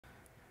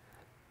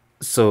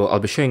So I'll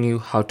be showing you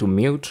how to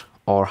mute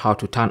or how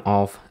to turn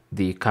off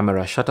the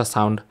camera shutter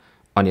sound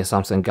on your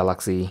Samsung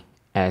Galaxy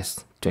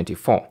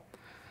S24.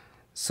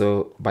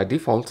 So by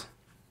default,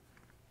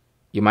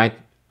 you might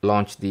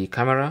launch the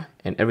camera,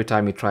 and every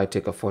time you try to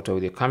take a photo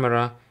with your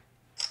camera,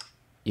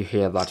 you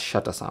hear that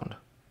shutter sound.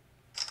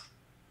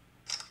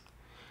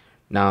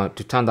 Now,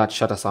 to turn that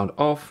shutter sound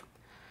off,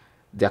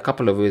 there are a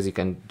couple of ways you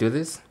can do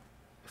this.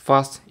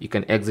 First, you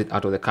can exit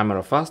out of the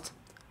camera first,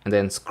 and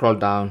then scroll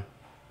down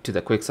to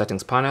the quick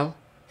settings panel,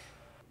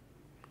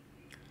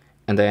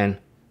 and then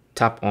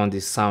tap on the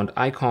sound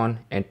icon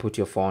and put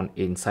your phone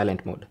in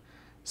silent mode.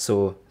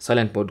 So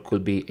silent mode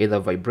could be either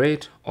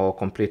vibrate or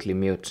completely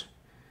mute.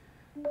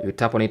 If you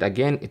tap on it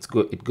again, it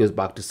goes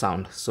back to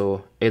sound.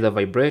 So either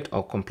vibrate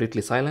or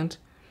completely silent.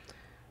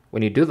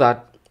 When you do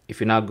that,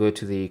 if you now go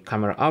to the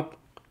camera app,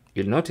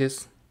 you'll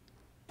notice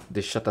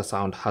the shutter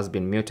sound has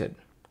been muted.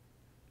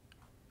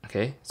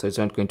 Okay, so it's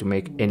not going to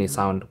make any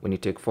sound when you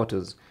take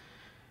photos.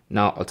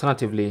 Now,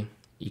 alternatively,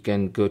 you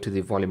can go to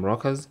the volume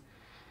rockers.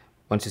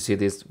 Once you see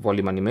this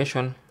volume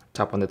animation,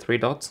 tap on the three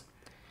dots,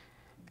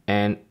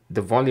 and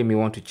the volume you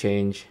want to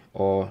change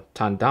or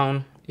turn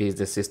down is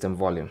the system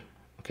volume.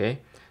 Okay,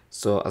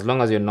 so as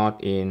long as you're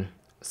not in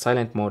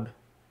silent mode,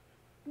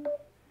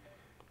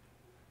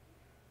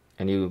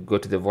 and you go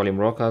to the volume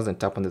rockers and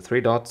tap on the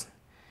three dots,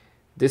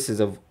 this is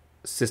a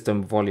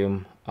system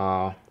volume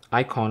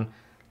icon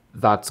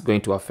that's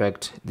going to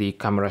affect the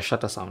camera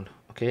shutter sound.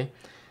 Okay,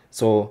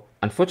 so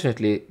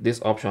unfortunately,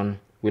 this option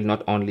will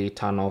not only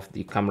turn off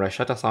the camera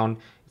shutter sound,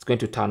 it's going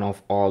to turn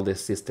off all the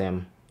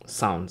system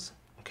sounds.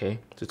 Okay,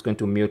 so it's going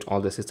to mute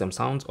all the system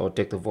sounds or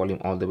take the volume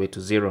all the way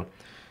to 0.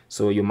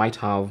 So you might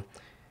have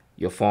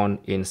your phone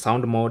in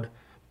sound mode,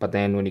 but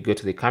then when you go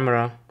to the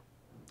camera,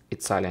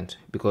 it's silent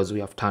because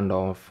we have turned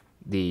off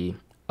the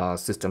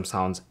system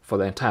sounds for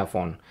the entire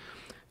phone.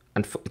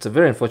 And it's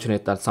very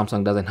unfortunate that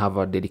Samsung doesn't have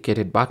a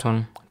dedicated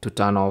button to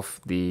turn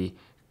off the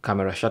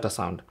camera shutter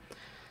sound.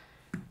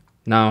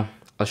 Now,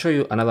 I'll show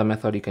you another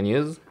method you can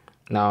use.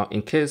 Now,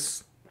 in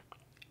case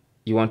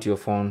you want your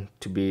phone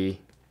to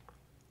be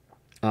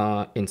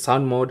in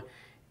sound mode,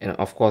 and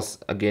of course,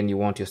 again, you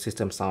want your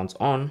system sounds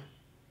on,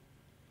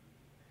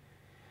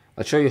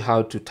 I'll show you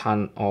how to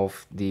turn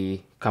off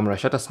the camera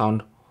shutter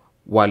sound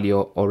while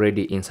you're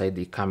already inside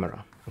the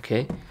camera.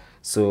 Okay,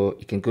 so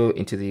you can go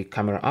into the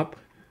camera app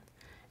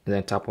and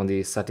then tap on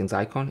the settings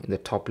icon in the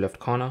top left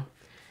corner,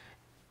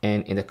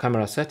 and in the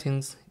camera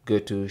settings, go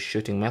to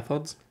shooting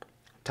methods,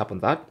 tap on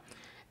that,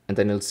 and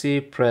then you'll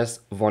see press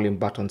volume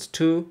buttons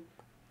 2.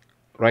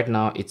 Right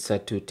now it's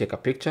set to take a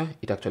picture.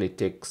 It actually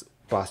takes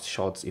fast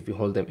shots if you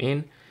hold them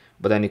in,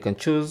 but then you can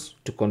choose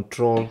to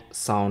control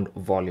sound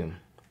volume.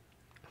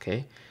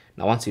 Okay,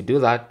 now once you do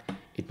that,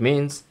 it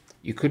means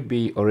you could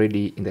be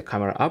already in the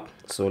camera app.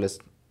 So let's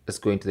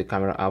go into the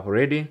camera app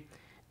already,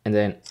 and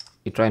then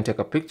you try and take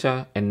a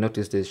picture and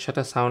notice the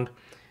shutter sound.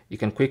 You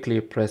can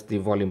quickly press the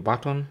volume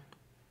button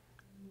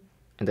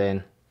and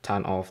then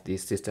turn off the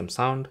system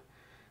sound,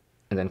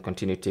 and then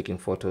continue taking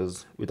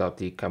photos without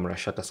the camera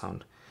shutter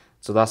sound.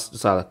 So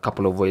that's a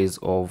couple of ways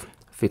of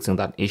fixing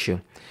that issue.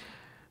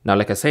 Now,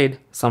 like I said,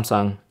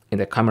 Samsung in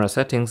the camera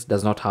settings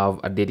does not have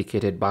a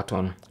dedicated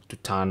button to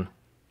turn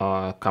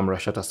camera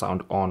shutter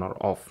sound on or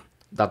off.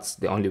 That's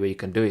the only way you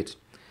can do it.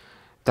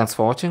 Thanks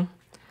for watching.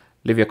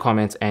 Leave your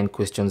comments and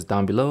questions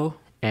down below,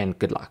 and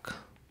good luck.